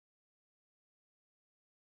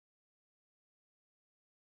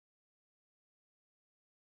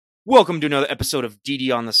Welcome to another episode of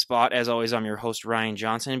DD on the Spot. As always, I'm your host, Ryan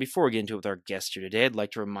Johnson. And before we get into it with our guest here today, I'd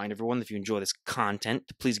like to remind everyone that if you enjoy this content,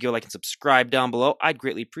 to please go like and subscribe down below. I'd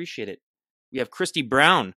greatly appreciate it. We have Christy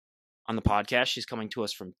Brown on the podcast. She's coming to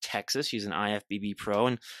us from Texas. She's an IFBB pro.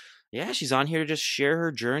 And yeah, she's on here to just share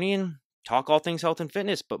her journey and talk all things health and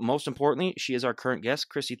fitness. But most importantly, she is our current guest.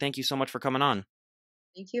 Christy, thank you so much for coming on.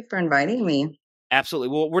 Thank you for inviting me. Absolutely.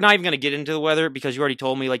 Well, we're not even going to get into the weather because you already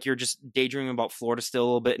told me like you're just daydreaming about Florida still a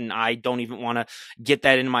little bit, and I don't even want to get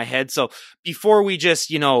that in my head. So before we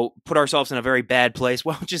just, put ourselves in a very bad place,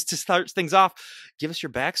 well, just to start things off, give us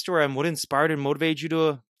your backstory on what inspired and motivated you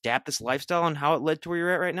to adapt this lifestyle and how it led to where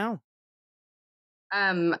you're at right now.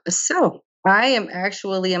 So I am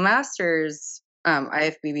actually a master's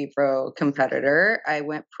IFBB pro competitor. I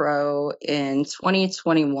went pro in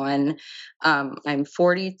 2021. I'm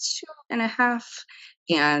 42 and a half,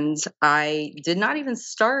 and I did not even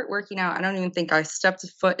start working out. I don't even think I stepped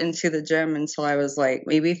foot into the gym until I was like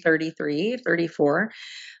maybe 33, 34.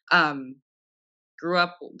 Grew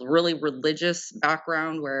up really religious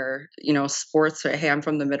background where sports. Hey, I'm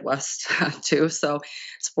from the Midwest too, so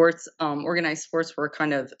sports, organized sports were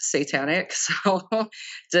kind of satanic. So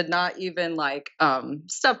did not even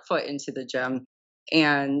step foot into the gym.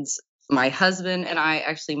 And my husband and I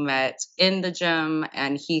actually met in the gym,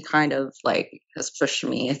 and he kind of has pushed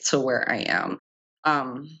me to where I am.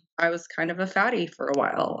 I was kind of a fatty for a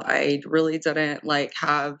while. I really didn't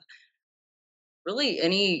have really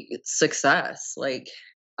any success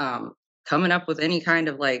coming up with any kind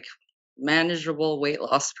of manageable weight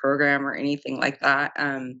loss program or anything like that.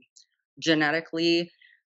 Genetically,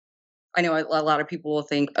 I know a lot of people will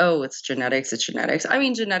think, oh, it's genetics. I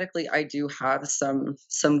mean, genetically I do have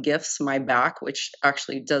some gifts. My back, which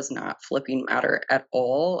actually does not flipping matter at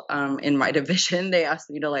all. In my division they asked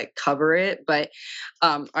me to cover it, but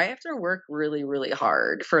I have to work really really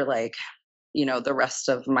hard for the rest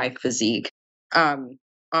of my physique.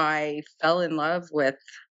 I fell in love with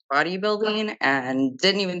bodybuilding and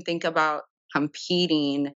didn't even think about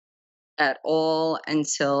competing at all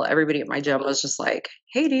until everybody at my gym was just like,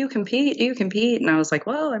 "Hey, do you compete? Do you compete?" And I was like,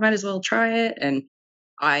 "Well, I might as well try it." And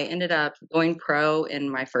I ended up going pro in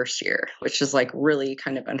my first year, which is really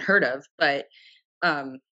kind of unheard of, but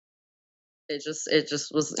um, it just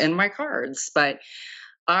was in my cards. But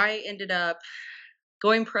I ended up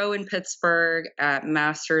going pro in Pittsburgh at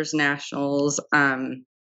Masters Nationals.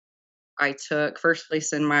 I took first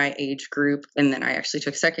place in my age group, and then I actually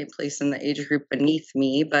took second place in the age group beneath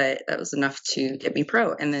me, but that was enough to get me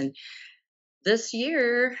pro. And then this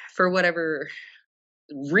year, for whatever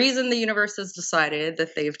reason, the universe has decided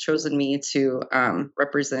that they've chosen me to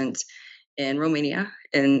represent in Romania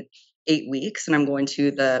in 8 weeks, and I'm going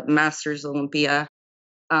to the Masters Olympia,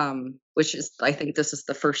 which is, I think this is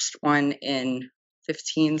the first one in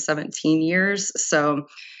 15, 17 years. So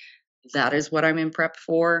that is what I'm in prep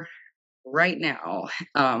for right now.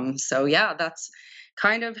 So yeah, that's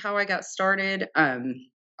kind of how I got started.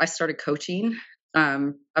 I started coaching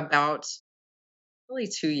about really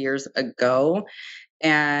 2 years ago,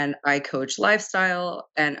 and I coach lifestyle,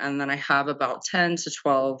 and then I have about 10 to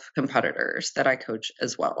 12 competitors that I coach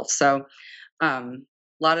as well. So a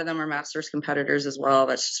lot of them are masters competitors as well.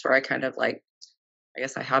 That's just where I kind of I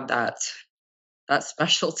guess I have that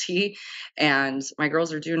specialty, and my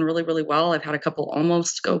girls are doing really really well. I've had a couple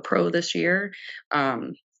almost go pro this year.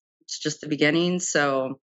 It's just the beginning,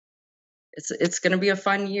 so it's going to be a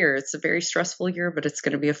fun year. It's a very stressful year, but it's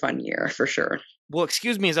going to be a fun year for sure. Well,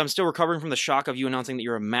 excuse me as I'm still recovering from the shock of you announcing that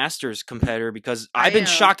you're a Masters competitor, because I've been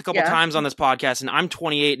shocked a couple times on this podcast, and I'm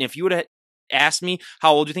 28, and if you would have asked me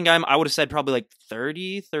how old you think I am, I would have said probably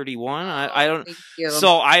 30, 31. I don't. Thank you.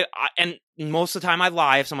 So and most of the time I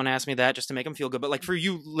lie if someone asks me that just to make them feel good. But for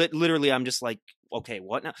you, literally, I'm just like, okay,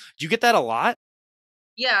 what now? Do you get that a lot?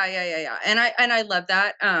 Yeah. And I love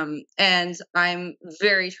that. And I'm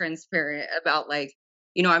very transparent about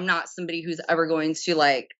I'm not somebody who's ever going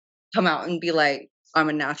to come out and be like, I'm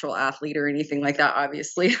a natural athlete or anything like that.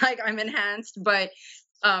 Obviously, I'm enhanced, but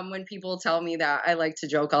when people tell me that, I like to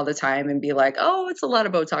joke all the time and be like, "Oh, it's a lot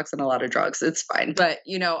of Botox and a lot of drugs. It's fine." But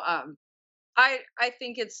I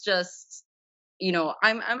think it's just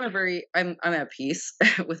I'm at peace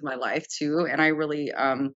with my life too, and I really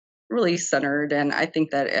really centered, and I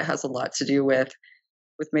think that it has a lot to do with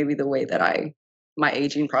maybe the way that my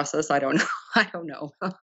aging process. I don't know. I don't know.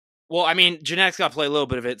 Well, I mean, genetics got to play a little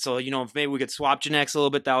bit of it. So, if maybe we could swap genetics a little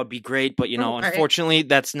bit, that would be great. But, unfortunately,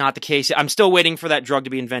 that's not the case. I'm still waiting for that drug to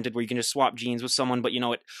be invented where you can just swap genes with someone. But,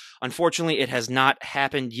 unfortunately, it has not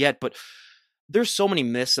happened yet. But there's so many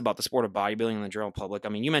myths about the sport of bodybuilding in the general public. I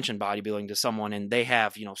mean, you mentioned bodybuilding to someone and they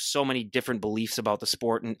have, so many different beliefs about the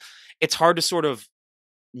sport, and it's hard to sort of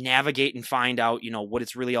navigate and find out, what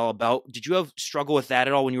it's really all about. Did you have struggle with that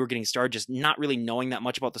at all when you were getting started, just not really knowing that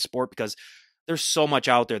much about the sport? Because there's so much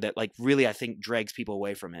out there that like really, I think, drags people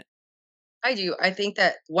away from it. I do. I think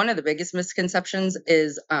that one of the biggest misconceptions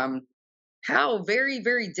is how very,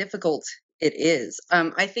 very difficult it is.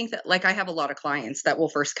 I think that, like, I have a lot of clients that will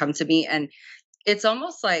first come to me, and it's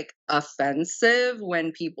almost like offensive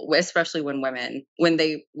when people, especially when women, when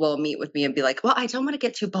they will meet with me and be like, well, I don't want to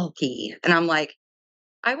get too bulky. And I'm like,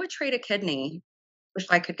 I would trade a kidney if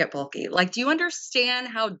I could get bulky. Like, do you understand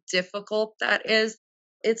how difficult that is?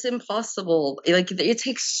 It's impossible. Like, it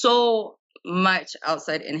takes so much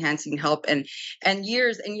outside enhancing help and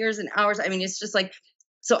years and years and hours. I mean, it's just like,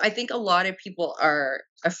 so I think a lot of people are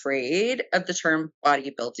afraid of the term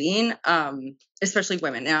bodybuilding, especially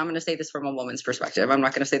women. Now, I'm going to say this from a woman's perspective. I'm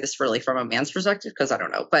not going to say this really from a man's perspective because I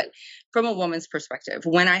don't know. But from a woman's perspective,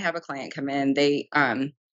 when I have a client come in,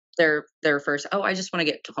 they're first, oh, I just want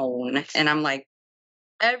to get tone, and I'm like,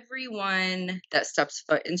 everyone that steps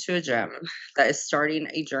foot into a gym that is starting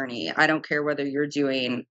a journey, I don't care whether you're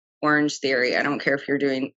doing Orange Theory, I don't care if you're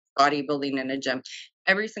doing bodybuilding in a gym,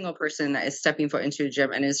 every single person that is stepping foot into a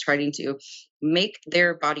gym and is trying to make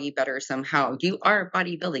their body better somehow, you are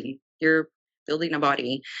bodybuilding. You're building a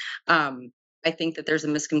body. I think that there's a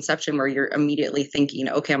misconception where you're immediately thinking,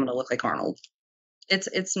 okay, I'm going to look like Arnold.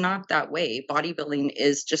 It's not that way. Bodybuilding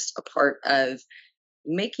is just a part of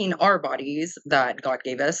making our bodies that God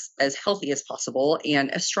gave us as healthy as possible and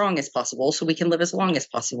as strong as possible so we can live as long as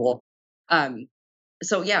possible.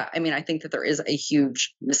 So yeah, I mean, I think that there is a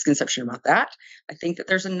huge misconception about that. I think that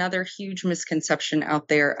there's another huge misconception out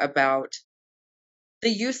there about the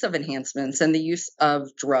use of enhancements and the use of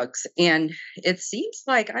drugs. And it seems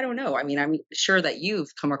like, I don't know, I mean, I'm sure that you've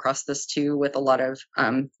come across this too with a lot of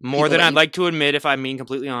More people than that I'd you, like to admit, if I'm being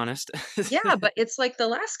completely honest. yeah, but it's like the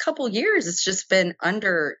last couple years, it's just been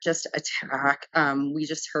under just attack. We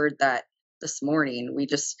just heard that this morning. We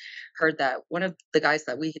just heard that one of the guys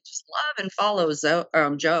that we just love and follow,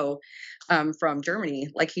 Joe, from Germany,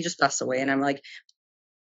 like he just passed away. And I'm like,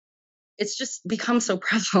 it's just become so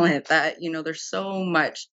prevalent that, there's so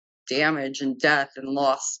much damage and death and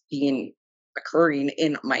loss being occurring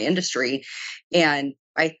in my industry. And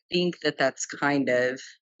I think that that's kind of,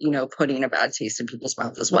 putting a bad taste in people's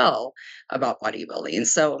mouth as well about bodybuilding.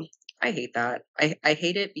 So I hate that. I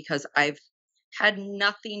hate it because I've had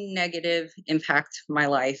nothing negative impact my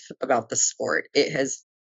life about the sport. It has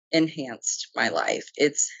enhanced my life.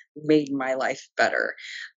 It's made my life better.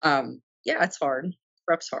 Yeah, it's hard.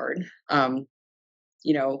 Prep's hard.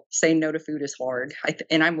 Saying no to food is hard.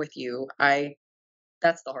 And I'm with you.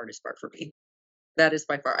 That's the hardest part for me. That is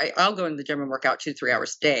by far. I'll go in the gym and work out 2-3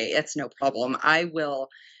 hours a day. It's no problem. I will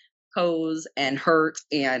pose and hurt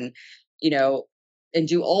and you know and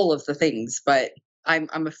do all of the things, but I'm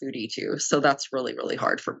a foodie too, so that's really really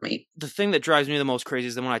hard for me. The thing that drives me the most crazy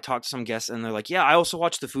is then when I talk to some guests and they're like, yeah, I also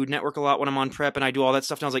watch the Food Network a lot when I'm on prep and I do all that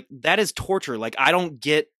stuff. And I was like, that is torture. Like, I don't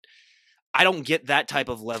get that type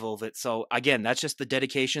of level of it. So again, that's just the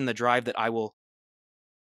dedication, the drive that I will,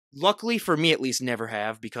 luckily for me at least, never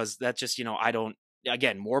have, because that's just, I don't,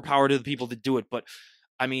 again, more power to the people that do it. But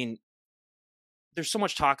I mean, there's so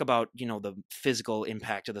much talk about, the physical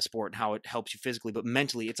impact of the sport and how it helps you physically, but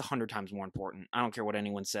mentally it's 100 times more important. I don't care what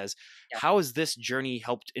anyone says. Yeah. How has this journey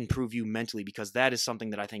helped improve you mentally? Because that is something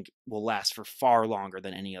that I think will last for far longer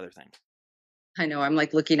than any other thing. I know, I'm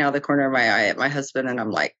like looking out of the corner of my eye at my husband and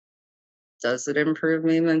I'm like, does it improve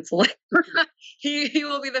me mentally? He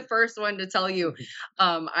will be the first one to tell you.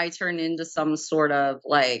 I turn into some sort of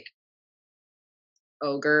like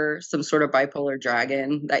ogre, some sort of bipolar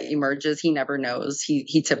dragon that emerges. He never knows.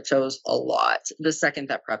 He tiptoes a lot the second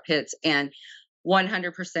that prep hits, and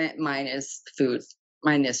 100% mine is food.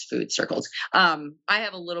 Mine is food circled. I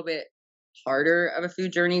have a little bit harder of a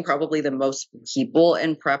food journey, probably than most people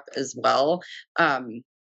in prep as well.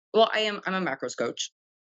 Well, I'm a macros coach,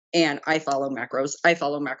 and I follow macros. I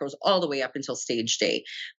follow macros all the way up until stage day.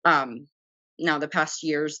 Now, the past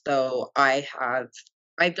years, though, I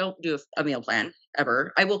don't do a meal plan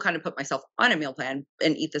ever. I will kind of put myself on a meal plan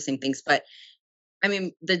and eat the same things. But I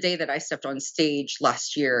mean, the day that I stepped on stage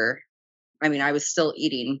last year, I mean, I was still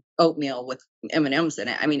eating oatmeal with M&Ms in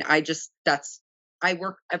it. I mean, I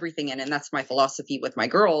work everything in, and that's my philosophy with my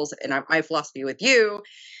girls. And my philosophy with you,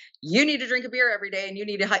 you need to drink a beer every day and you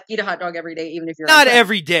need to eat a hot dog every day, even if you're not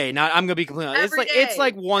every day. Not, I'm going to be completely honest. It's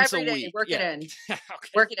like once every a day. week. Work Yeah. it in. Okay.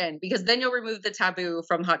 Work it in, because then you'll remove the taboo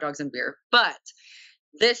from hot dogs and beer. But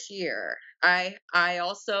This year, I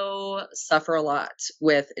also suffer a lot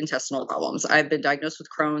with intestinal problems. I've been diagnosed with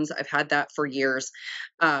Crohn's. I've had that for years.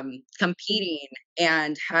 Competing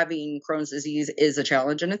and having Crohn's disease is a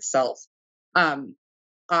challenge in itself. Um,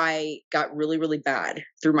 I got really, really bad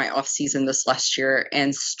through my off season this last year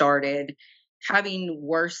and started having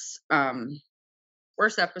worse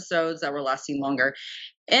episodes that were lasting longer.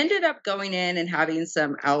 Ended up going in and having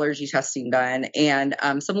some allergy testing done and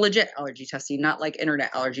some legit allergy testing, not like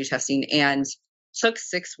internet allergy testing, and took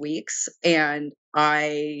 6 weeks. And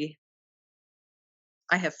I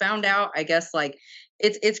have found out, I guess, like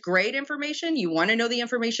it's great information. You want to know the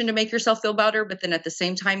information to make yourself feel better, but then at the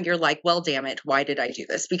same time, you're like, well, damn it, why did I do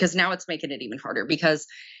this? Because now it's making it even harder because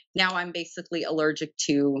now I'm basically allergic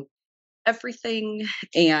to everything.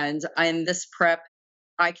 And in this prep,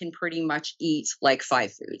 I can pretty much eat like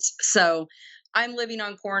 5 foods. So I'm living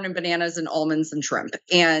on corn and bananas and almonds and shrimp.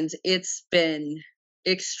 And it's been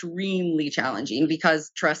extremely challenging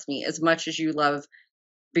because trust me, as much as you love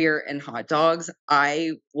beer and hot dogs,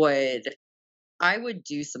 I would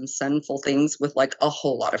do some sinful things with like a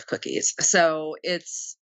whole lot of cookies. So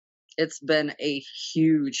it's been a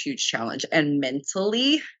huge, huge challenge. And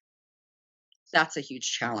mentally, that's a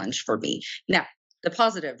huge challenge for me. Now, the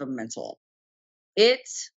positive of mental, it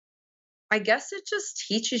I guess it just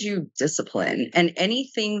teaches you discipline and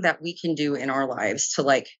anything that we can do in our lives to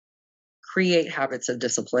like create habits of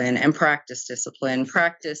discipline, practice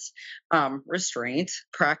restraint,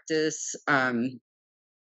 practice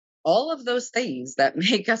all of those things that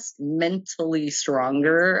make us mentally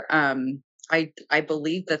stronger. I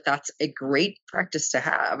believe that that's a great practice to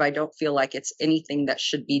have. I don't feel like it's anything that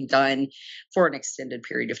should be done for an extended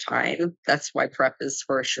period of time. That's why prep is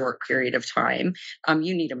for a short period of time.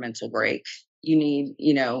 You need a mental break.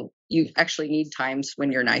 You actually need times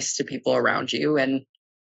when you're nice to people around you, and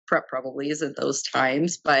prep probably isn't those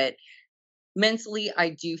times. But mentally, I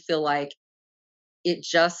do feel like it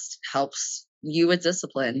just helps you with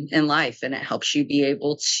discipline in life, and it helps you be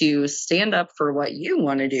able to stand up for what you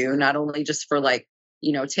want to do, not only just for like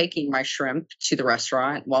taking my shrimp to the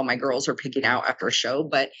restaurant while my girls are picking out after a show,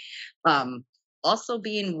 but um also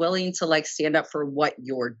being willing to like stand up for what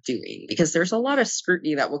you're doing, because there's a lot of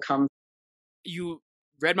scrutiny that will come. You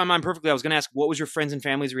read my mind perfectly. I was going to ask, what was your friends and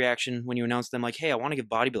family's reaction when you announced them, like, hey, I want to give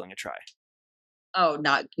bodybuilding a try? Oh,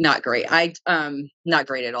 not great. I not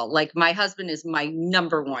great at all. Like my husband is my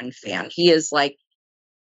number one fan. He is like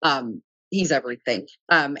he's everything.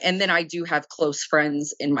 And then I do have close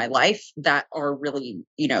friends in my life that are really,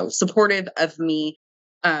 supportive of me.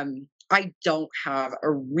 I don't have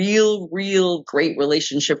a real great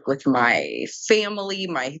relationship with my family,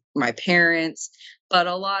 my parents, but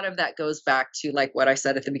a lot of that goes back to like what I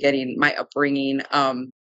said at the beginning, my upbringing.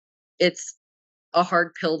 It's a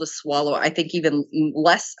hard pill to swallow. I think even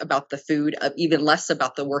less about the food, even less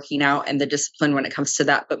about the working out and the discipline when it comes to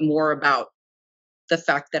that, but more about the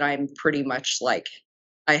fact that I'm pretty much like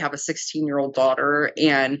I have a 16-year-old daughter,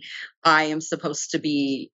 and I am supposed to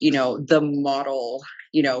be, the model,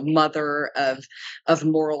 mother of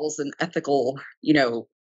morals and ethical,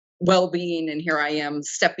 well-being, and here I am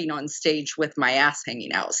stepping on stage with my ass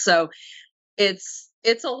hanging out. So it's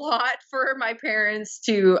a lot for my parents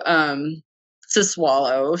to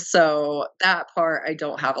swallow. So that part I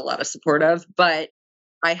don't have a lot of support of, but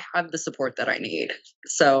I have the support that I need.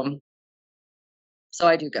 So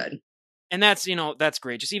I do good. And that's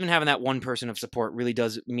great. Just even having that one person of support really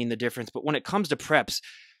does mean the difference. But when it comes to preps,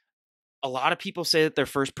 a lot of people say that their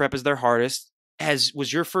first prep is their hardest.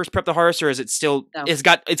 Was your first prep the hardest, or is it still No. it's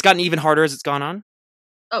gotten even harder as it's gone on?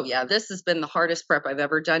 Oh yeah, this has been the hardest prep I've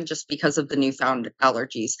ever done just because of the newfound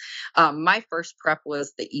allergies. My first prep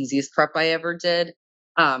was the easiest prep I ever did.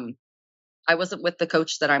 Um, I wasn't with the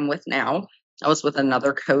coach that I'm with now. I was with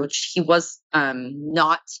another coach.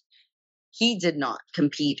 He did not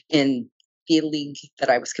compete in the league that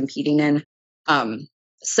I was competing in. Um,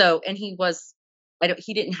 and he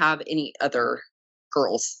didn't have any other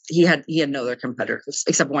girls. He had no other competitors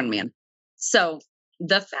except one man. So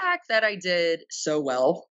the fact that I did so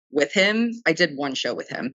well with him, I did one show with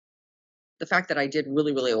him. The fact that I did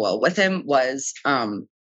really, really well with him was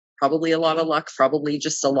probably a lot of luck, probably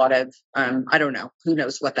just a lot of I don't know, who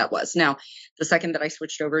knows what that was. Now, the second that I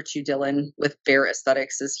switched over to Dylan with Bear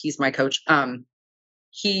Aesthetics, is he's my coach.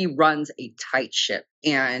 He runs a tight ship,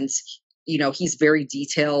 and he's very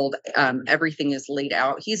detailed. Everything is laid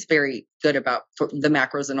out. He's very good about the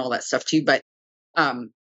macros and all that stuff too. But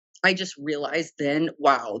I just realized then,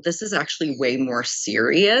 wow, this is actually way more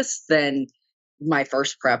serious than my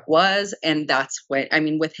first prep was. And that's when, I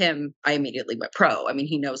mean, with him, I immediately went pro. I mean,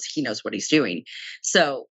 he knows what he's doing.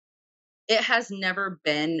 So it has never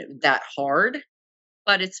been that hard,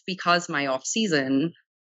 but it's because my off season,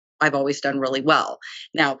 I've always done really well.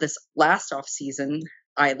 Now, this last off season,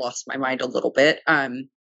 I lost my mind a little bit.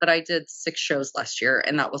 But I did 6 shows last year,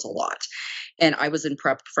 and that was a lot. And I was in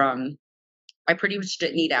prep from, I pretty much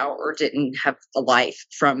didn't eat out or didn't have a life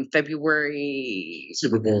from February.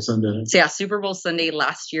 Super Bowl Sunday. So yeah, Super Bowl Sunday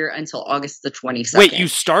last year until August the 22nd. Wait, you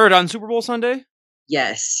started on Super Bowl Sunday?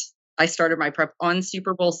 Yes. I started my prep on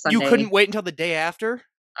Super Bowl Sunday. You couldn't wait until the day after?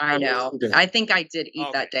 I know. I think I did eat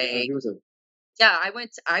that day. Yeah,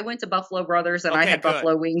 I went to Buffalo Brothers and I had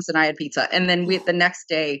buffalo wings and I had pizza. And then the next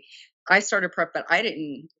day I started prep, but I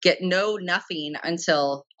didn't get nothing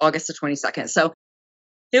until August the 22nd. So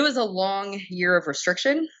it was a long year of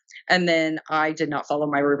restriction. And then I did not follow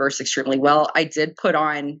my reverse extremely well. I did put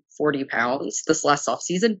on 40 pounds this last off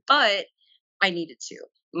season, but I needed to.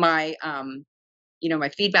 My, my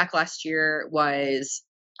feedback last year was,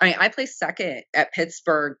 I placed second at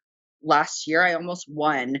Pittsburgh last year. I almost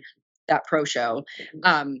won that pro show.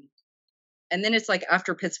 And then it's like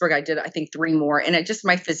after Pittsburgh, I did, I think 3 more. And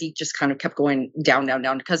my physique just kind of kept going down, down,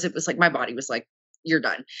 down, because it was like, my body was like, you're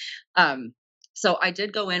done. So I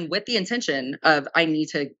did go in with the intention of, I need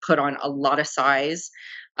to put on a lot of size.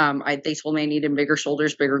 They told me I needed bigger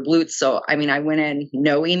shoulders, bigger glutes. So, I went in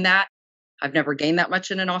knowing that. I've never gained that much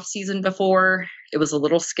in an off season before. It was a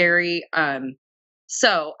little scary.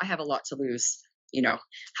 So I have a lot to lose.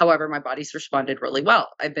 However, my body's responded really well.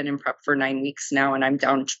 I've been in prep for 9 weeks now and I'm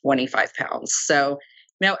down 25 pounds. So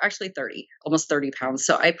no, actually 30, almost 30 pounds.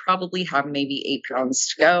 So I probably have maybe 8 pounds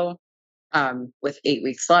to go with 8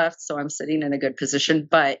 weeks left. So I'm sitting in a good position,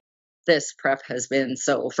 but this prep has been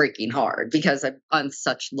so freaking hard because I'm on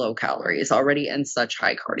such low calories already and such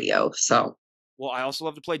high cardio. So. Well, I also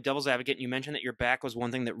love to play devil's advocate. You mentioned that your back was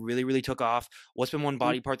one thing that really, really took off. What's been one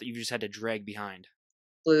body part that you just had to drag behind?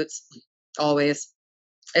 Glutes. Always.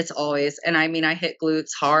 It's always. And I hit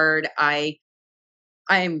glutes hard.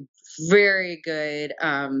 I'm very good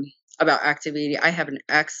about activity. I have an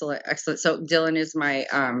excellent. So Dylan is my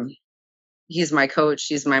he's my coach.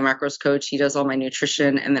 He's my macros coach. He does all my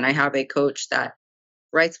nutrition. And then I have a coach that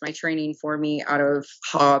writes my training for me out of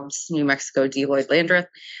Hobbs, New Mexico, D. Lloyd Landreth.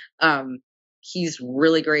 He's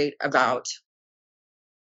really great about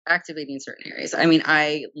activating certain areas.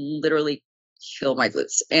 I literally kill my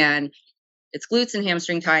glutes, and it's glutes and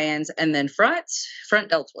hamstring tie-ins, and then front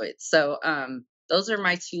deltoids. So those are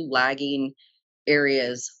my 2 lagging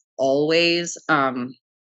areas always.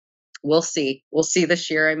 We'll see. We'll see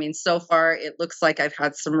this year. So far it looks like I've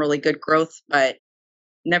had some really good growth, but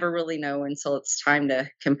never really know until it's time to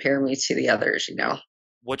compare me to the others,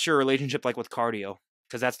 What's your relationship like with cardio?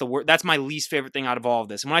 Because that's my least favorite thing out of all of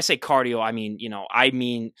this. And when I say cardio, I mean,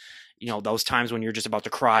 those times when you're just about to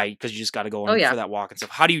cry because you just got to go in for that walk and stuff.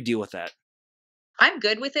 How do you deal with that? I'm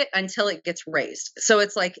good with it until it gets raised. So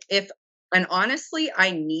it's like and honestly, I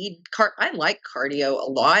like cardio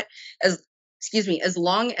a lot as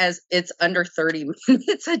long as it's under 30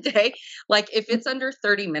 minutes a day. Like if it's under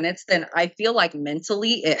 30 minutes, then I feel like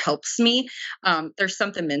mentally it helps me. There's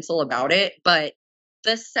something mental about it, but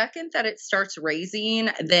the second that it starts raising,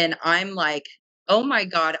 then I'm like, oh my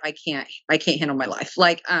God, I can't handle my life.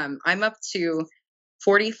 Like, I'm up to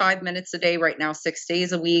 45 minutes a day right now, 6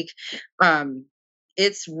 days a week.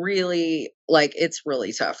 It's really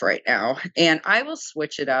tough right now. And I will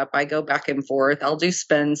switch it up. I go back and forth. I'll do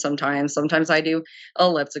spins sometimes. Sometimes I do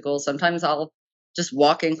elliptical. Sometimes I'll just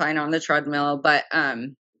walk incline on the treadmill. But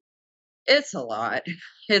it's a lot.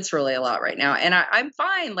 It's really a lot right now. And I'm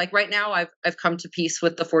fine. Like right now I've come to peace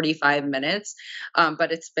with the 45 minutes.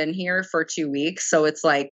 But it's been here for 2 weeks. So it's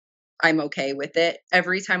like I'm okay with it.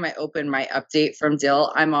 Every time I open my update from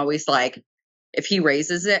Dill, I'm always like, if he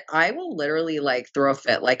raises it, I will literally like throw a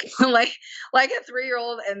fit, like a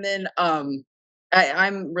 3-year-old. And then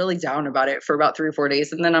I'm really down about it for about 3 or 4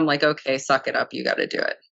 days. And then I'm like, okay, suck it up. You got to do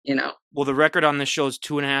it. Well, the record on this show is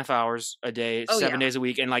 2.5 hours a day, 7 days a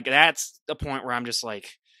week. And like, that's the point where I'm just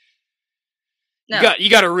like, you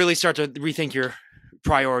got to really start to rethink your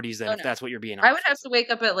priorities then, if that's what you're being honest. I would have to wake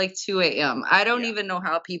up at like 2 a.m. I don't even know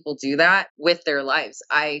how people do that with their lives.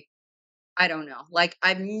 I don't know. Like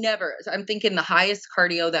I'm thinking the highest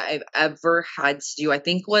cardio that I've ever had to do, I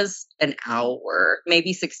think was an hour,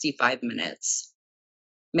 maybe 65 minutes,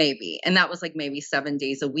 maybe. And that was like maybe 7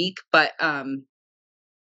 days a week. But,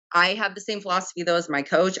 I have the same philosophy though as my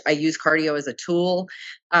coach. I use cardio as a tool.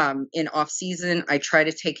 In off season, I try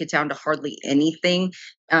to take it down to hardly anything,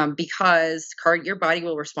 because your body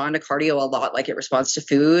will respond to cardio a lot like it responds to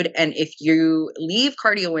food. And if you leave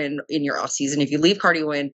cardio in your off season, if you leave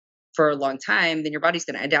cardio in for a long time, then your body's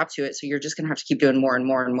going to adapt to it. So you're just going to have to keep doing more and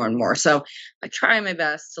more and more and more. So I try my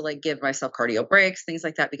best to like give myself cardio breaks, things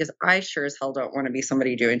like that, because I sure as hell don't want to be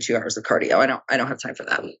somebody doing 2 hours of cardio. I don't have time for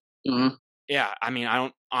that. Mm. Yeah, I mean, I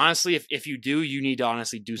don't honestly, if you do, you need to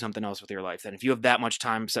honestly do something else with your life then. If you have that much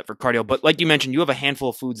time set for cardio, but like you mentioned, you have a handful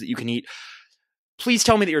of foods that you can eat. Please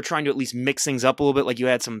tell me that you're trying to at least mix things up a little bit, like you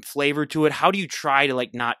add some flavor to it. How do you try to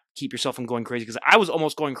like not keep yourself from going crazy? Because I was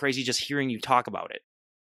almost going crazy just hearing you talk about it.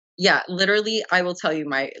 Yeah, literally, I will tell you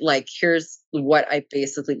my like, here's what I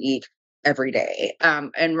basically eat every day.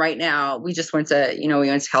 And right now we just went to, we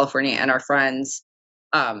went to California and our friends,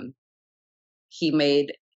 um, he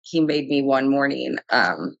made he made me one morning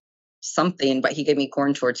something, but he gave me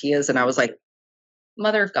corn tortillas and I was like,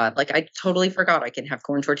 mother of God, like I totally forgot I can have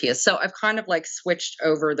corn tortillas. So I've kind of like switched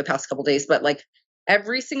over the past couple days, but like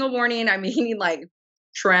every single morning I'm eating like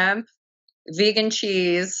shrimp, vegan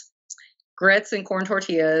cheese, grits and corn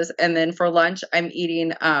tortillas. And then for lunch, I'm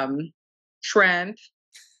eating shrimp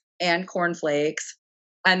and cornflakes.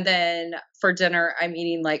 And then for dinner, I'm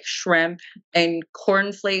eating like shrimp and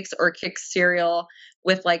cornflakes or kick cereal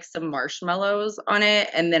with like some marshmallows on it.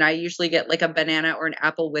 And then I usually get like a banana or an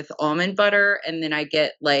apple with almond butter. And then I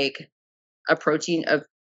get like a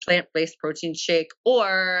plant-based protein shake,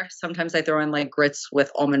 or sometimes I throw in like grits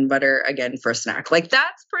with almond butter again for a snack. Like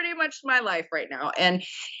that's pretty much my life right now. And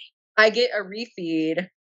I get a refeed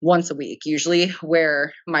once a week, usually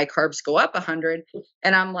where my carbs go up 100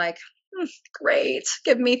 and I'm like, great,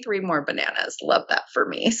 give me 3 more bananas. Love that for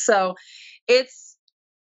me. So it's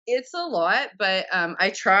it's a lot, but I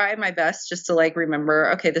try my best just to like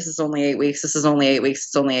remember, okay, this is only 8 weeks. This is only 8 weeks.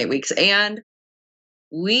 It's only 8 weeks. And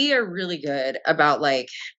we are really good about like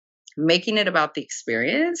making it about the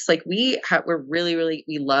experience. Like we're really, really,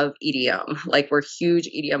 we love EDM. Like we're huge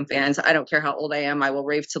EDM fans. I don't care how old I am. I will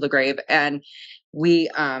rave till the grave. And we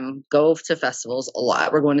go to festivals a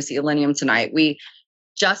lot. We're going to see Millennium tonight. We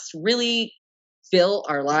just really fill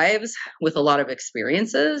our lives with a lot of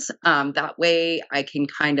experiences. That way I can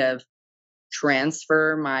kind of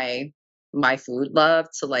transfer my food love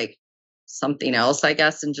to like something else, I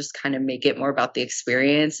guess, and just kind of make it more about the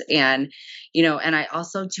experience. And I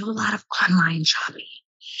also do a lot of online shopping.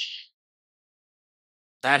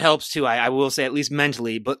 That helps too. I will say at least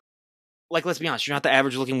mentally, but like let's be honest, you're not the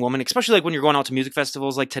average looking woman, especially like when you're going out to music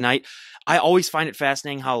festivals like tonight. I always find it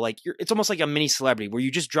fascinating how like it's almost like a mini celebrity where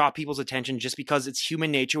you just draw people's attention just because it's human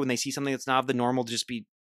nature when they see something that's not of the normal to just be,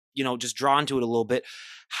 just drawn to it a little bit.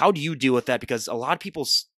 How do you deal with that? Because a lot of people,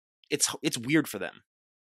 it's weird for them.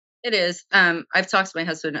 It is. I've talked to my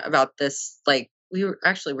husband about this. Like we're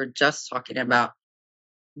just talking about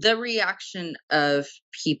the reaction of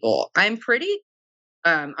people. I'm pretty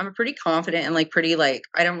confident and like pretty like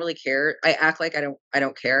I don't really care. I act like I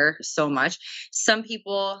don't care so much. Some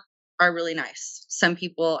people are really nice. Some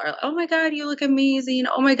people are, oh my God, you look amazing.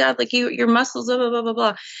 Oh my God, like your muscles, blah blah blah blah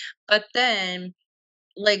blah. But then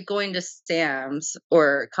like going to Sam's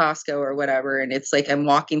or Costco or whatever, and it's like I'm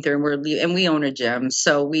walking through and and we own a gym,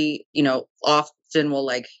 so we often will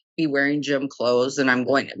like be wearing gym clothes, and I'm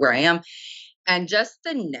going where I am, and just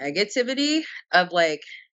the negativity of like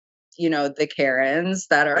the Karens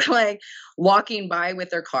that are like walking by with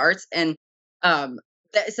their carts and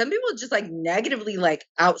that some people just like negatively like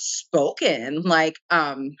outspoken. Like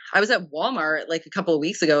I was at Walmart like a couple of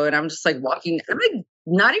weeks ago and I'm just like walking, I'm like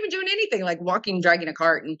not even doing anything, like walking, dragging a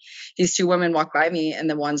cart, and these 2 women walk by me and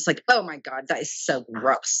the one's like, oh my God, that is so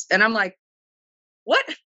gross. And I'm like, what?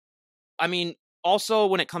 I mean, also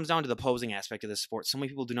when it comes down to the posing aspect of this sport, so many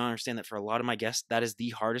people do not understand that for a lot of my guests, that is the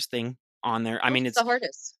hardest thing on there. I Oh, mean, it's it's the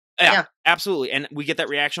hardest. yeah, Yeah. absolutely. And we get that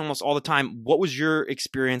reaction almost all the time. What was your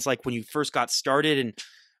experience like when you first got started and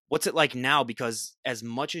what's it like now? Because as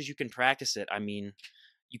much as you can practice it, I mean,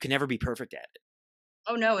 you can never be perfect at it.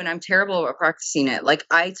 Oh no, and I'm terrible at practicing it. Like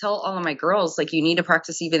I tell all of my girls, like you need to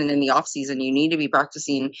practice even in the off season. You need to be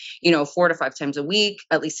practicing, 4 to 5 times a week,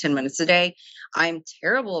 at least 10 minutes a day. I'm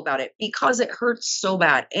terrible about it because it hurts so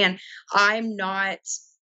bad. And I'm not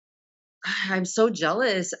I'm so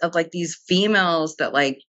jealous of like these females that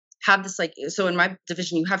like have this like so in my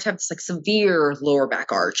division you have to have this like severe lower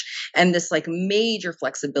back arch and this like major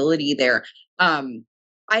flexibility there.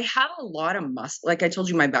 I have a lot of muscle. Like I told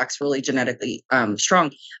you, my back's really genetically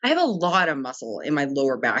strong. I have a lot of muscle in my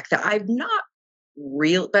lower back that I've not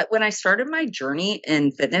real but when I started my journey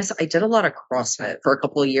in fitness, I did a lot of CrossFit for a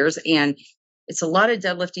couple of years, and it's a lot of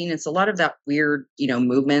deadlifting, it's a lot of that weird,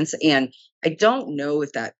 movements, and I don't know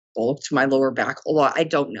if that bulked my lower back a lot. I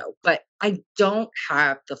don't know, but I don't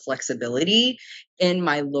have the flexibility in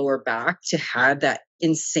my lower back to have that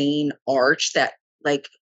insane arch that like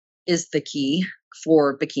is the key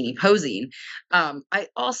for bikini posing. I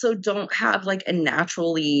also don't have like a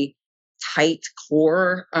naturally tight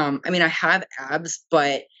core. I mean, I have abs,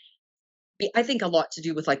 but I think a lot to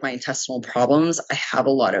do with like my intestinal problems. I have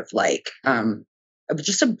a lot of like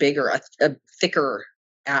just a thicker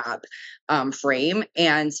ab frame,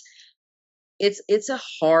 and it's a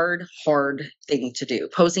hard thing to do.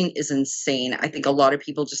 Posing is insane. I think a lot of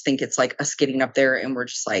people just think it's like us getting up there and we're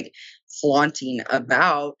just like flaunting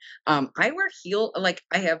about. I wear heel, like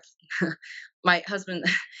I have my husband,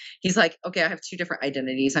 he's like, okay, I have two different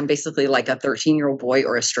identities. I'm basically like a 13-year-old boy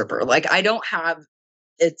or a stripper. Like I don't have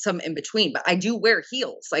it's some in between, but I do wear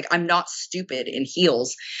heels. Like I'm not stupid in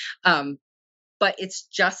heels. Um, but it's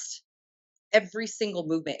just every single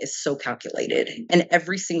movement is so calculated, and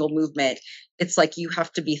every single movement, it's like you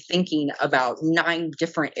have to be thinking about 9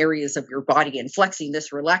 different areas of your body and flexing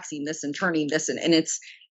this, relaxing this, and turning this, and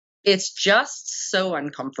it's just so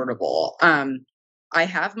uncomfortable. I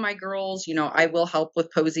have my girls, you know, I will help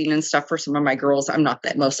with posing and stuff for some of my girls. I'm not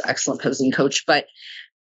the most excellent posing coach, but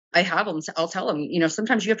I have them. I'll tell them, you know,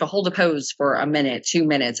 sometimes you have to hold a pose for a minute, 2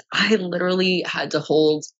 minutes. I literally had to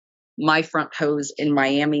hold my front pose in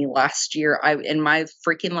Miami last year. And my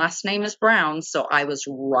freaking last name is Brown, so I was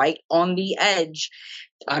right on the edge.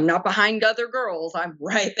 I'm not behind other girls. I'm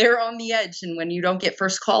right there on the edge. And when you don't get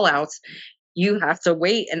first call outs, you have to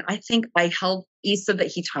wait. And I think he said that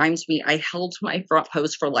he times me. I held my front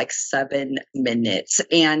pose for like 7 minutes.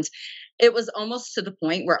 And it was almost to the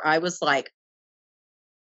point where I was like,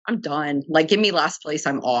 I'm done. Like, give me last place.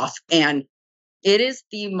 I'm off. And it is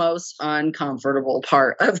the most uncomfortable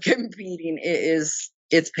part of competing.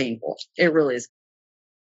 It's painful. It really is.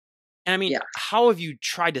 And I mean, Yeah. how have you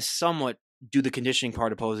tried to somewhat do the conditioning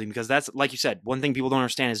part of posing? Because that's, like you said, one thing people don't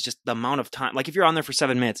understand is just the amount of time. Like if you're on there for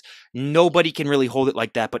 7 minutes, nobody can really hold it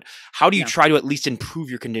like that. But how do you try to at least improve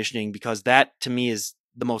your conditioning? Because that to me is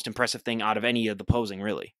the most impressive thing out of any of the posing,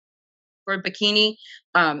 really. For bikini,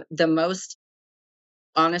 the most,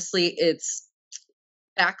 honestly, it's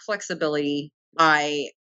back flexibility.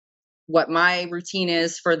 What my routine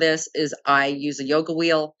is for this is I use a yoga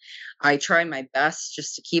wheel. I try my best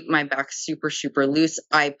just to keep my back super loose.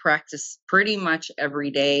 I practice pretty much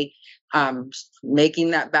every day,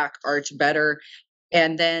 making that back arch better.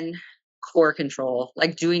 And then core control,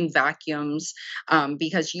 like doing vacuums,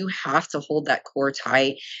 because you have to hold that core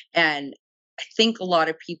tight. And I think a lot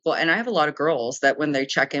of people, and I have a lot of girls that when they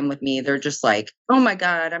check in with me, they're just like, "Oh my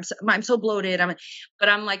god, I'm so bloated." But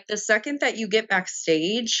I'm like, the second that you get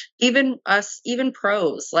backstage, even us, even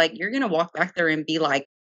pros, like you're gonna walk back there and be like,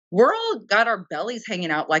 "We're all got our bellies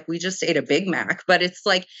hanging out like we just ate a Big Mac." But it's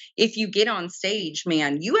like if you get on stage,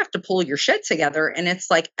 man, you have to pull your shit together, and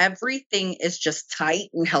it's like everything is just tight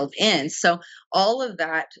and held in. So all of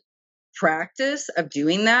that practice of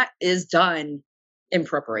doing that is done in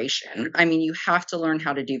preparation. I mean, you have to learn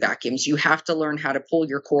how to do vacuums. You have to learn how to pull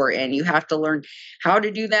your core in. You have to learn how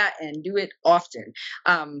to do that and do it often.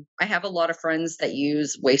 I have a lot of friends that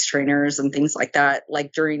use waist trainers and things like that,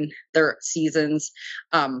 like during their seasons.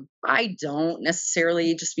 I don't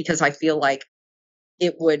necessarily, just because I feel like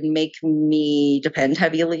it would make me depend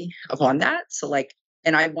heavily upon that. So, like,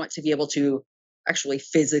 and I want to be able to actually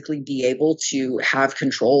physically be able to have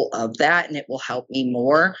control of that, and it will help me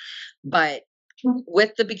more. But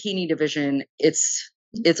with the bikini division, it's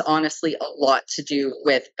honestly a lot to do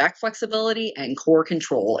with back flexibility and core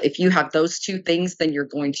control. If you have those two things, then you're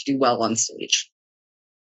going to do well on stage.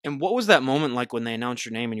 And what was that moment like when they announced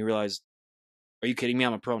your name and you realized, are you kidding me?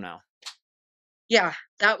 I'm a pro now. Yeah,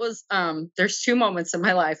 that was there's 2 moments in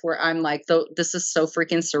my life where I'm like, this is so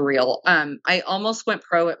freaking surreal. I almost went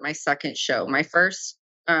pro at my second show. My first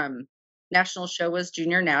national show was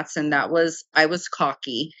Junior Nats, and I was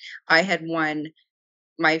cocky. I had won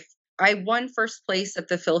my I won first place at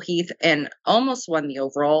the Phil Heath and almost won the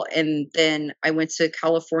overall. And then I went to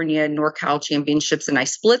California NorCal Championships and I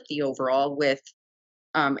split the overall with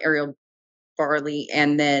Ariel Barley,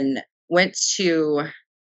 and then went to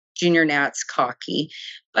Junior Nats cocky.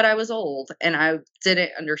 But I was old and I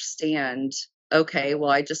didn't understand. Okay, well,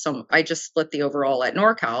 I just split the overall at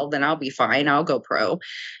NorCal, then I'll be fine. I'll go pro.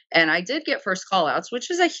 And I did get first call outs, which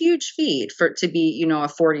is a huge feat for it to be, you know, a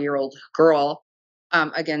 40-year-old girl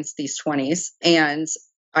against these 20s. And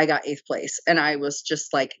I got 8th place. And I was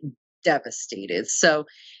just like devastated. So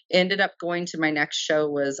ended up going to my next show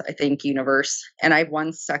was, I think, Universe. And I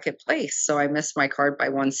won second place. So I missed my card by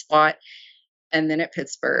 1 spot. And then at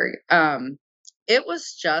Pittsburgh, it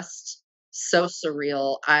was just so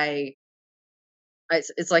surreal.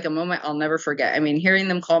 It's like a moment I'll never forget. I mean, hearing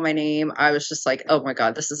them call my name, I was just like, oh my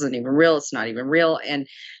God, this isn't even real. It's not even real. And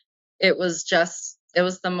it was just It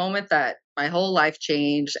was the moment that my whole life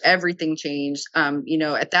changed, everything changed.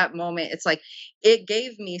 At that moment, it's like it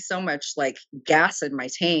gave me so much like gas in my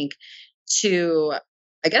tank to,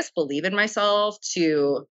 I guess, believe in myself,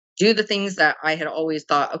 to do the things that I had always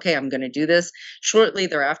thought, okay, I'm going to do this. Shortly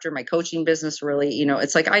thereafter, my coaching business really,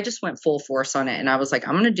 it's like I just went full force on it and I was like,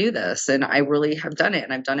 I'm going to do this. And I really have done it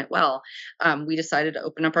and I've done it well. We decided to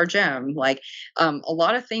open up our gym. Like a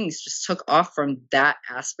lot of things just took off from that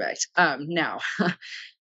aspect. Now,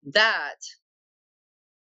 that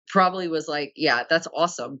probably was like, yeah, that's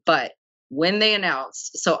awesome. But when they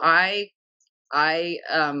announced, so I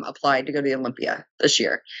applied to go to the Olympia this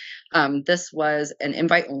year. This was an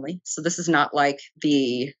invite only, so this is not like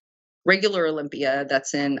the regular Olympia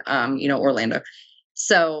that's in Orlando.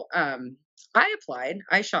 So I applied,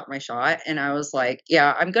 I shot my shot, and I was like,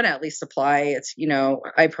 yeah, I'm gonna at least apply. It's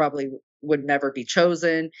I probably would never be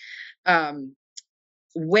chosen. Um,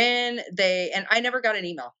 when they and I never got an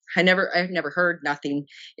email. I've never heard nothing.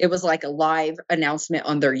 It was like a live announcement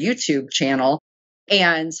on their YouTube channel.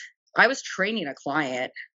 And I was training a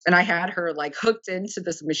client and I had her like hooked into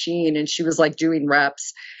this machine and she was like doing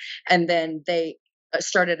reps. And then they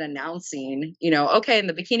started announcing, okay, and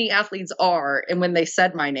the bikini athletes are. And when they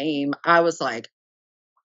said my name, I was like,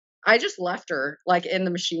 I just left her like in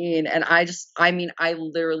the machine. And I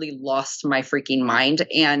literally lost my freaking mind.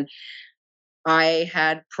 And I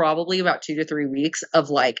had probably about 2 to 3 weeks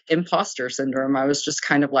of like imposter syndrome. I was just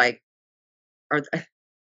kind of like, are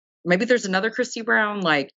maybe there's another Christy Brown.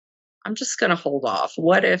 Like, I'm just gonna hold off.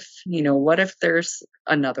 What if there's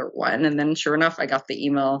another one? And then sure enough, I got the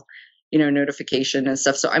email, notification and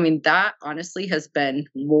stuff. So I mean, that honestly has been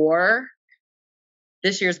more.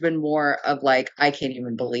 This year's been more of like, I can't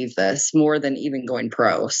even believe this, more than even going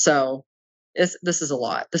pro. So this is a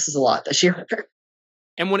lot. This is a lot this year.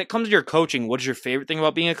 And when it comes to your coaching, what is your favorite thing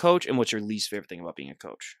about being a coach, and what's your least favorite thing about being a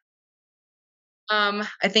coach?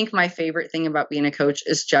 I think my favorite thing about being a coach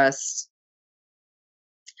is just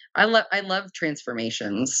I love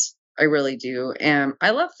transformations. I really do. And I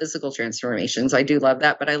love physical transformations. I do love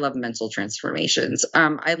that, but I love mental transformations.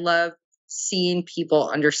 I love seeing people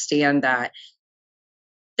understand that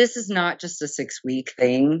this is not just a 6-week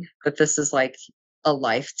thing, but this is like a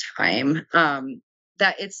lifetime.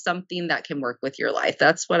 That it's something that can work with your life.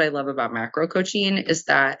 That's what I love about macro coaching is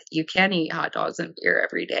that you can eat hot dogs and beer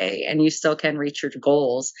every day and you still can reach your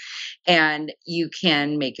goals and you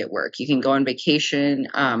can make it work. You can go on vacation.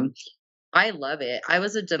 I love it. I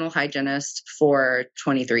was a dental hygienist for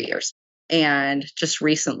 23 years and just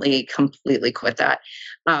recently completely quit that.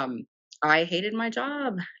 I hated my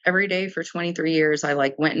job every day for 23 years. I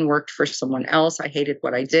like went and worked for someone else. I hated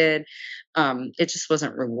what I did. It just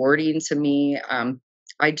wasn't rewarding to me.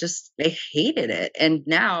 I hated it. And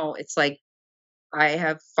now it's like I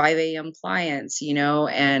have 5 a.m. clients,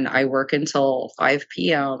 and I work until 5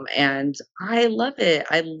 p.m. and I love it.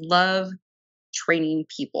 I love training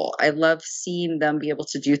people. I love seeing them be able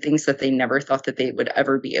to do things that they never thought that they would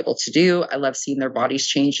ever be able to do. I love seeing their bodies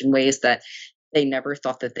change in ways that they never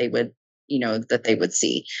thought that they would, that they would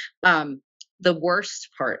see. The worst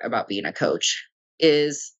part about being a coach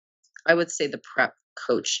is, I would say, the prep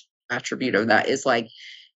coach attribute of that is like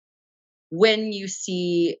when you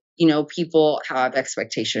see, people have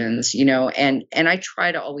expectations, and I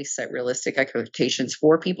try to always set realistic expectations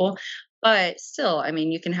for people. But still, I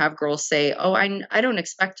mean, you can have girls say, "Oh, I don't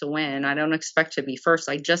expect to win. I don't expect to be first.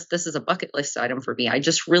 This is a bucket list item for me. I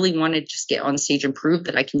just really want to just get on stage and prove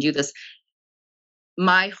that I can do this."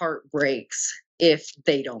 My heart breaks if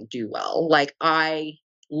they don't do well. Like I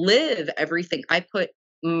live everything. I put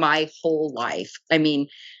my whole life. I mean,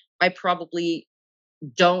 I probably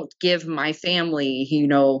don't give my family,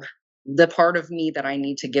 the part of me that I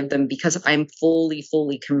need to give them because I'm fully,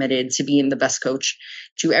 fully committed to being the best coach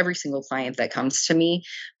to every single client that comes to me.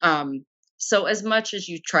 So as much as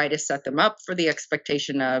you try to set them up for the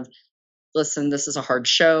expectation of, listen, this is a hard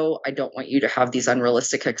show. I don't want you to have these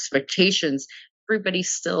unrealistic expectations. Everybody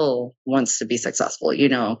still wants to be successful,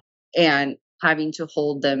 and having to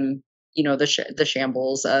hold them, the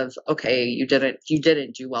shambles of, okay, you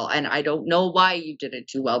didn't do well. And I don't know why you didn't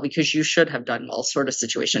do well because you should have done well sort of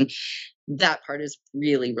situation. That part is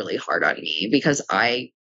really, really hard on me because I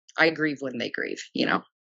grieve when they grieve.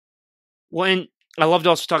 When I love to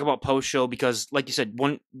also talk about post show because, like you said,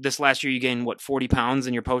 this last year you gained 40 pounds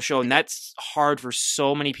in your post show, and that's hard for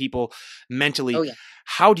so many people mentally. Oh yeah.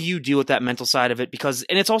 How do you deal with that mental side of it? Because,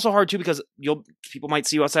 and it's also hard too because people might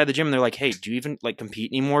see you outside the gym and they're like, "Hey, do you even like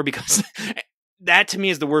compete anymore?" Because that to me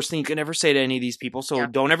is the worst thing you can ever say to any of these people. So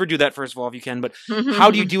don't ever do that, first of all, if you can. But how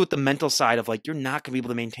do you deal with the mental side of like you're not going to be able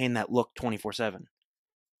to maintain that look 24/7?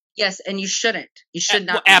 Yes, and you shouldn't. You should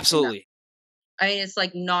Well, not be doing that. absolutely. I mean,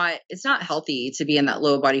 it's not healthy to be in that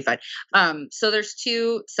low body fat. So there's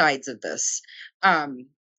two sides of this. Um,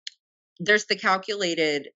 there's the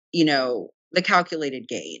calculated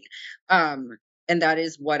gain. Um, and that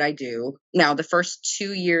is what I do. Now, the first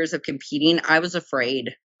 2 years of competing, I was afraid.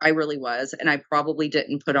 I really was. And I probably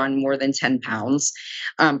didn't put on more than 10 pounds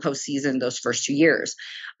postseason those first 2 years.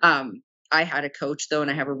 Um, I had a coach though, and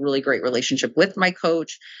I have a really great relationship with my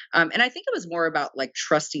coach. And I think it was more about like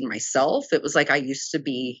trusting myself. It was like I used to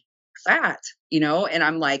be fat, and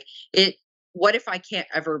I'm like, what if I can't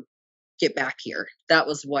ever get back here? That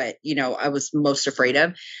was what, I was most afraid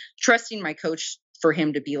of. Trusting my coach for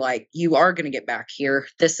him to be like, you are going to get back here.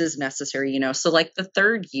 This is necessary. So like the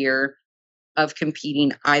third year of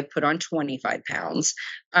competing, I put on 25 pounds.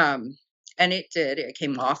 And it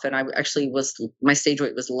came off, and I actually my stage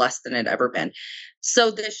weight was less than it ever been. So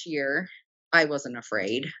this year I wasn't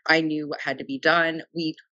afraid. I knew what had to be done.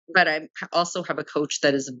 But I also have a coach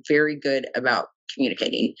that is very good about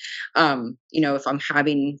communicating. If I'm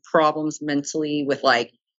having problems mentally with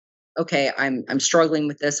like, okay, I'm struggling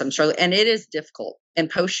with this, I'm struggling, and it is difficult. And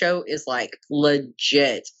post show is like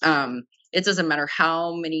legit. It doesn't matter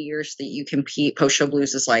how many years that you compete, post show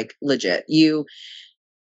blues is like legit.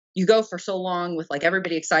 You go for so long with like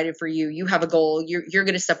everybody excited for you. You have a goal. You're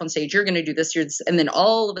going to step on stage. You're going to do this. And then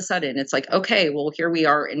all of a sudden, it's like, okay, well, here we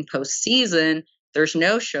are in postseason. There's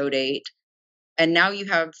no show date, and now you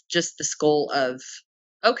have just this goal of,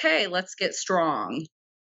 okay, let's get strong.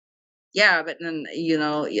 Yeah, but then you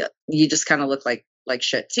just kind of look like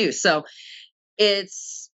shit too. So I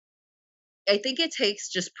think it takes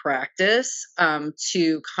just practice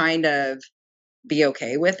to kind of be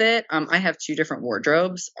okay with it. I have two different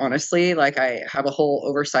wardrobes, honestly. Like I have a whole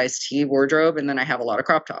oversized tee wardrobe, and then I have a lot of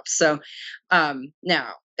crop tops. So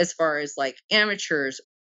now, as far as like amateurs,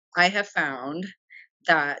 I have found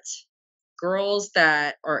that girls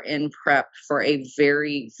that are in prep for a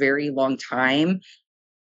very, very long time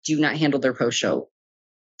do not handle their post show.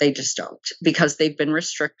 They just don't, because they've been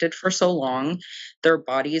restricted for so long. Their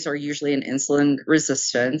bodies are usually in insulin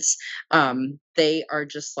resistance. They are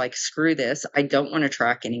just like, screw this. I don't want to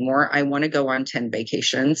track anymore. I want to go on 10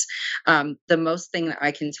 vacations. The most thing that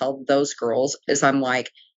I can tell those girls is I'm like,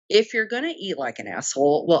 if you're going to eat like an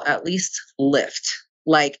asshole, well, at least lift.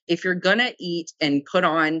 Like if you're going to eat and put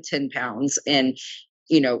on 10 pounds in,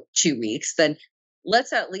 2 weeks, then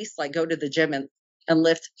let's at least like go to the gym and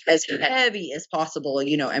lift as heavy as possible,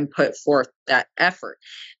 and put forth that effort.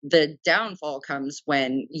 The downfall comes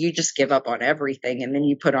when you just give up on everything, and then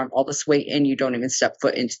you put on all this weight and you don't even step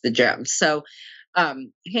foot into the gym. So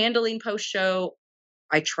handling post show,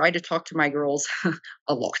 I try to talk to my girls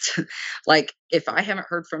a lot. Like if I haven't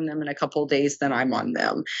heard from them in a couple of days, then I'm on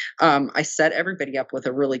them. I set everybody up with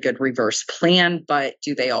a really good reverse plan, but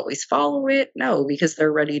do they always follow it? No, because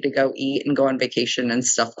they're ready to go eat and go on vacation and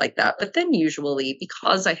stuff like that. But then usually,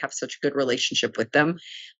 because I have such a good relationship with them,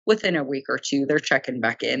 within a week or two, they're checking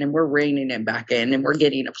back in and we're reining it back in and we're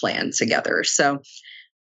getting a plan together. So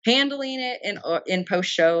handling it in post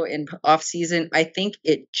show, in off season, I think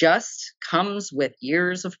it just comes with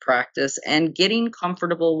years of practice and getting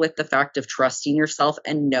comfortable with the fact of trusting yourself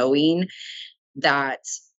and knowing that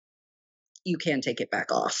you can take it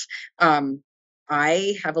back off.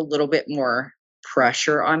 I have a little bit more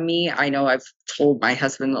pressure on me. I know I've told my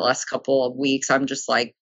husband the last couple of weeks, I'm just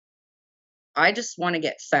like, I just want to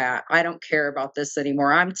get fat. I don't care about this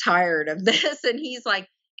anymore. I'm tired of this. And he's like,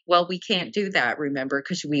 well, we can't do that, remember,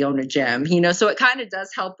 because we own a gym, so it kind of does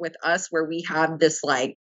help with us where we have this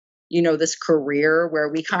like, this career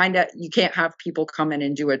where you can't have people come in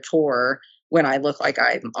and do a tour when I look like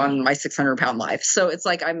I'm on my 600-pound life. So it's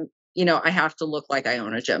like I have to look like I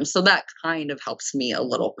own a gym. So that kind of helps me a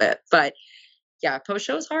little bit. But yeah, post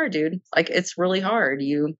show is hard, dude. Like it's really hard.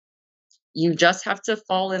 You just have to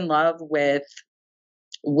fall in love with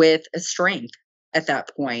a strength at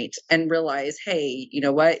that point and realize, hey, you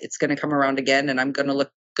know what? It's going to come around again and I'm going to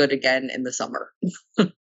look good again in the summer.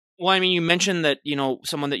 Well, I mean, you mentioned that,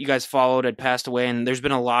 someone that you guys followed had passed away, and there's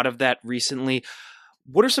been a lot of that recently.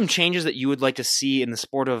 What are some changes that you would like to see in the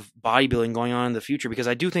sport of bodybuilding going on in the future? Because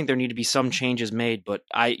I do think there need to be some changes made, but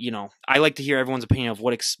I like to hear everyone's opinion of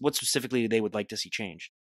what specifically they would like to see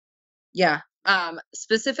changed. Yeah.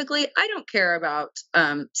 Specifically, I don't care about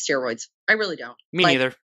steroids. I really don't. Me Like,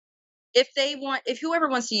 neither. if whoever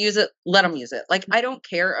wants to use it, let them use it. Like, I don't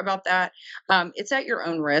care about that. It's at your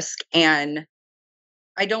own risk. And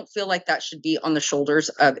I don't feel like that should be on the shoulders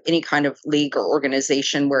of any kind of league or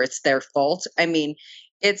organization where it's their fault. I mean,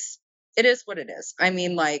 it is what it is. I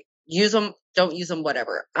mean, like, use them, don't use them,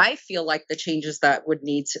 whatever. I feel like the changes that would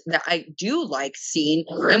need to, that I do like seeing,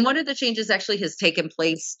 and one of the changes actually has taken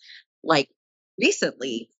place like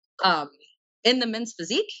recently, um, in the men's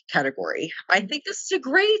physique category. I think this is a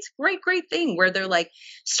great thing where they're like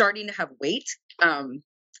starting to have um,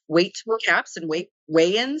 weight caps and weight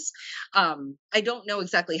weigh-ins. I don't know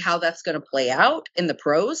exactly how that's going to play out in the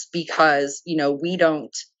pros because, we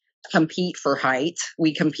don't compete for height.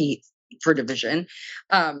 We compete for division.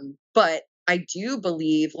 But I do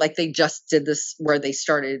believe like they just did this where they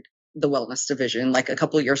started the wellness division like a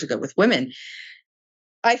couple of years ago with women.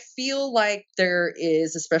 I feel like there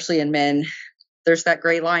is, especially in men, there's that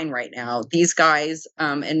gray line right now. These guys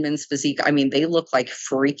in men's physique, I mean, they look like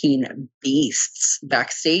freaking beasts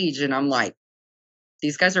backstage. And I'm like,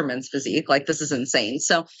 these guys are men's physique. Like, this is insane.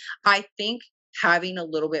 So I think having a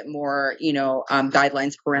little bit more,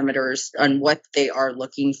 guidelines, parameters on what they are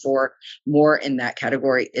looking for more in that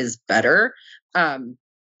category is better.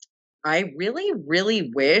 I really, really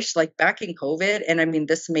wish, like back in COVID, and I mean,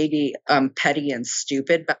 this may be petty and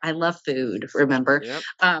stupid, but I love food, remember? Yep.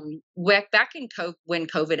 Back in when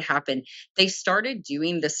COVID happened, they started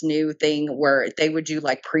doing this new thing where they would do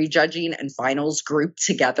like prejudging and finals grouped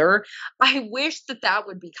together. I wish that that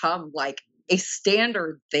would become like a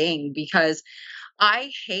standard thing because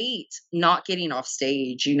I hate not getting off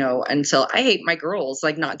stage, until I hate my girls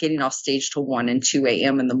like not getting off stage till 1 and 2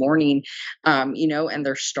 a.m. in the morning, and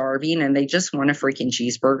they're starving and they just want a freaking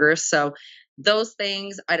cheeseburger. So those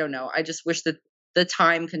things, I don't know. I just wish that the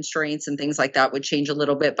time constraints and things like that would change a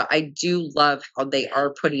little bit. But I do love how they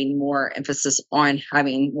are putting more emphasis on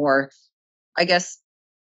having more, I guess,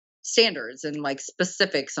 standards and like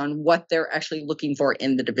specifics on what they're actually looking for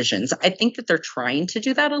in the divisions. I think that they're trying to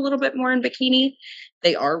do that a little bit more in bikini.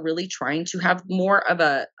 They are really trying to have more of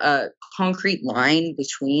a concrete line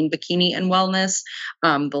between bikini and wellness.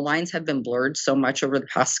 The lines have been blurred so much over the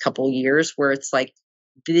past couple of years where it's like,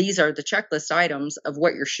 these are the checklist items of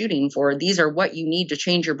what you're shooting for. These are what you need to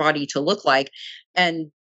change your body to look like.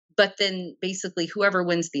 But then basically whoever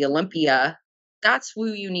wins the Olympia, that's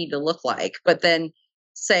who you need to look like. But then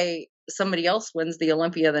say somebody else wins the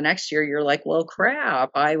Olympia the next year, you're like, well,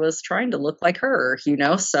 crap, I was trying to look like her.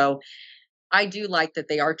 So I do like that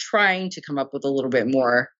they are trying to come up with a little bit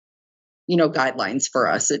more, guidelines for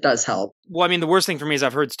us. It does help. Well, I mean, the worst thing for me is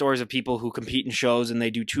I've heard stories of people who compete in shows and they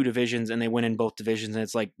do 2 divisions and they win in both divisions, and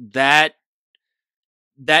it's like that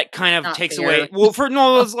kind of Not takes fair. away. Well, first of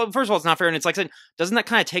all, it's not fair, and it's like, doesn't that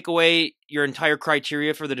kind of take away your entire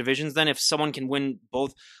criteria for the divisions? Then, if someone can win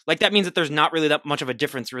both, like that means that there's not really that much of a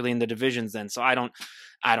difference really in the divisions. Then, so I don't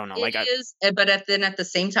know. It is, but then at the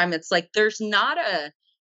same time, it's like there's not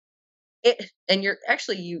and you're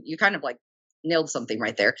actually you kind of like nailed something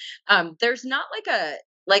right there. There's not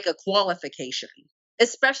like a qualification,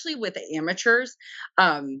 especially with amateurs.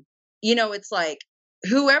 It's like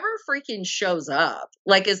whoever freaking shows up,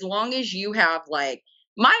 like as long as you have like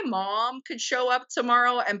my mom could show up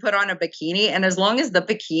tomorrow and put on a bikini, and as long as the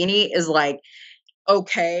bikini is like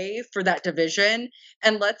okay for that division,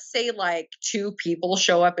 and let's say like 2 people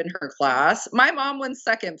show up in her class, my mom wins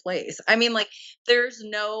second place. I mean, like there's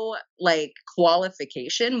no like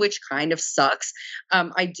qualification, which kind of sucks.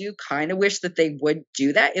 I do kind of wish that they would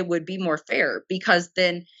do that. It would be more fair because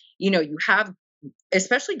then you have,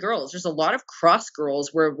 especially girls, there's a lot of cross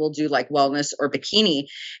girls where we'll do like wellness or bikini,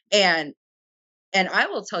 and I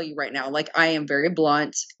will tell you right now, like I am very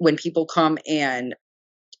blunt when people come and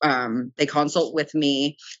they consult with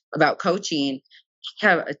me about coaching. I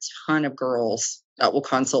have a ton of girls that will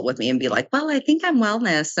consult with me and be like, well, I think I'm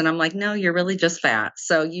wellness. And I'm like, no, you're really just fat.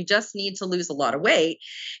 So you just need to lose a lot of weight.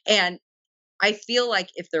 And I feel like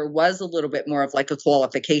if there was a little bit more of like a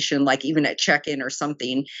qualification, like even at check-in or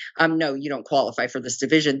something, no, you don't qualify for this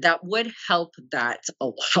division, that would help that a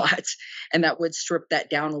lot. And that would strip that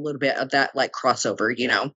down a little bit of that like crossover.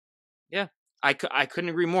 Yeah, I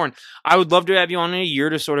couldn't agree more. And I would love to have you on in a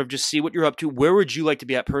year to sort of just see what you're up to. Where would you like to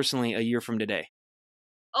be at personally a year from today?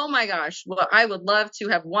 Oh my gosh. Well, I would love to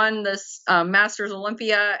have won this Masters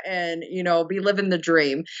Olympia and, be living the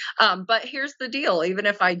dream. But here's the deal. Even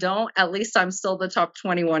if I don't, at least I'm still the top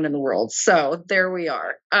 21 in the world. So there we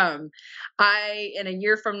are. In a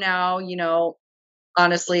year from now,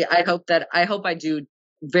 honestly, I hope I do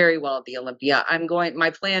very well at the Olympia.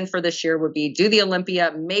 My plan for this year would be do the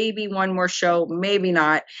Olympia, maybe one more show, maybe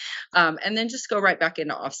not. And then just go right back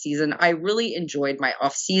into off season. I really enjoyed my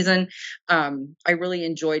off season. I really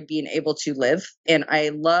enjoyed being able to live, and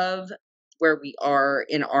I love where we are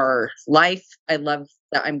in our life. I love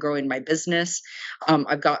that I'm growing my business.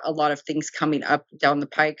 I've got a lot of things coming up down the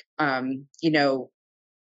pike.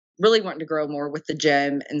 really wanting to grow more with the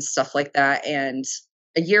gym and stuff like that. And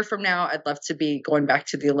a year from now, I'd love to be going back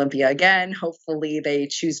to the Olympia again. Hopefully they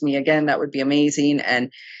choose me again. That would be amazing.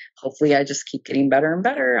 And hopefully I just keep getting better and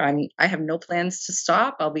better. I have no plans to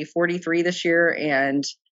stop. I'll be 43 this year and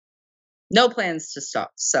no plans to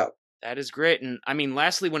stop. So That is great. And I mean,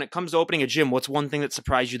 lastly, when it comes to opening a gym, what's one thing that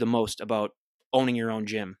surprised you the most about owning your own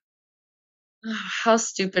gym? how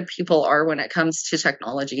stupid people are when it comes to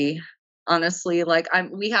technology. Honestly, like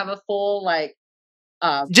we have a full like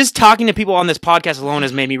Just talking to people on this podcast alone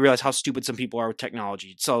has made me realize how stupid some people are with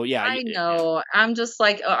technology. So yeah, I know. I'm just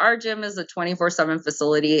like, our gym is a 24/7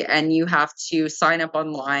 facility and you have to sign up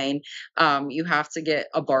online. You have to get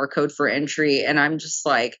a barcode for entry. And I'm just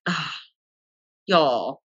like, "Ugh,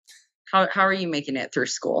 y'all, how are you making it through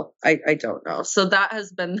school? I don't know. So that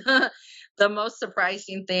has been the most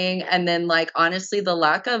surprising thing. And then like honestly, the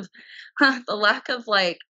lack of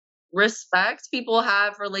like respect people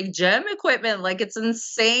have for like gym equipment, like it's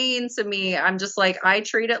insane to me. I'm just like, I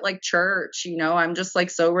treat it like church, you know. I'm just like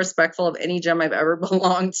so respectful of any gym I've ever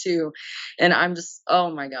belonged to. And I'm just,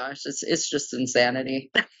 oh my gosh, it's just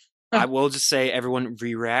insanity. I will just say, everyone,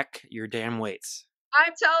 re-rack your damn weights.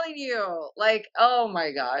 I'm telling you, like, oh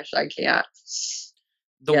my gosh, I can't.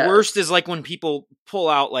 The worst Yes. is like when people pull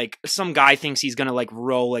out, like some guy thinks he's gonna like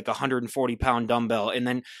row like a 140-pound dumbbell, and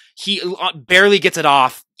then he barely gets it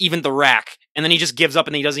off even the rack, and then he just gives up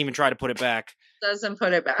and he doesn't even try to put it back. Doesn't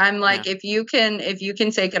put it back. I'm Yeah. like, if you can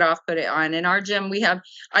take it off, put it on. In our gym,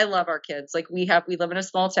 I love our kids. Like we live in a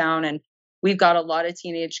small town and we've got a lot of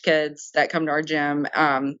teenage kids that come to our gym,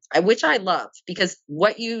 which I love because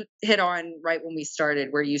what you hit on right when we started,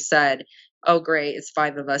 where you said, oh, great, it's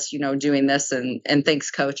 5 of us, you know, doing this and thanks,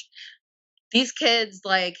 coach. These kids,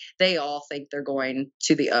 like, they all think they're going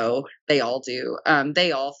to the O. They all do.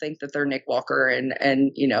 They all think that they're Nick Walker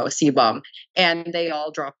and you know, C-Bomb. And they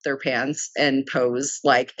all drop their pants and pose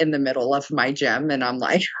like in the middle of my gym. And I'm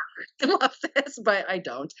like, I love this, but I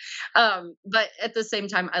don't. But at the same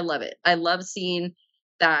time, I love it. I love seeing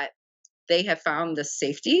that they have found this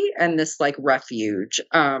safety and this like refuge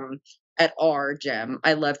at our gym.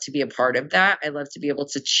 I love to be a part of that. I love to be able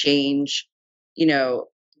to change, you know,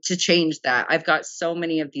 to change that. I've got so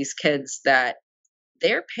many of these kids that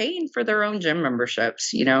they're paying for their own gym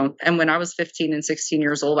memberships, you know. And when I was 15 and 16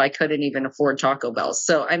 years old, I couldn't even afford Taco Bell.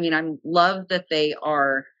 So, I mean, I love that they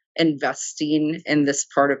are investing in this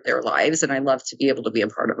part of their lives. And I love to be able to be a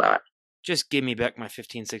part of that. Just give me back my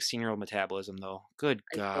 15, 16-year-old metabolism, though. Good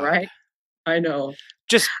I know, God. right? I know.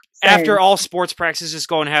 Just Same. after all sports practices, just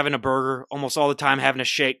going and having a burger almost all the time, having a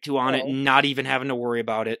shake too on it, Oh. not even having to worry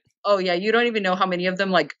about it. Oh yeah, you don't even know how many of them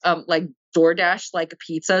like DoorDash like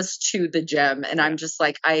pizzas to the gym, and I'm just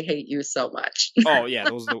like, I hate you so much. Oh yeah,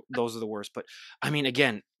 those are the worst. But I mean,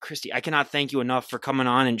 again, Christy, I cannot thank you enough for coming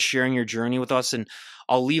on and sharing your journey with us. And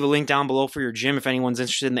I'll leave a link down below for your gym if anyone's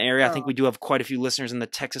interested in the area. I think Oh, we do have quite a few listeners in the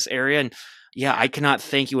Texas area, and yeah, I cannot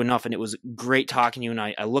thank you enough. And it was great talking to you. And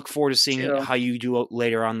I look forward to seeing too. how you do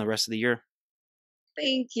later on the rest of the year.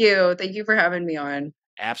 Thank you. Thank you for having me on.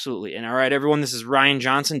 Absolutely. And all right, everyone, this is Ryan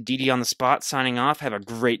Johnson, DD on the spot, signing off. Have a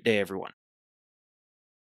great day, everyone.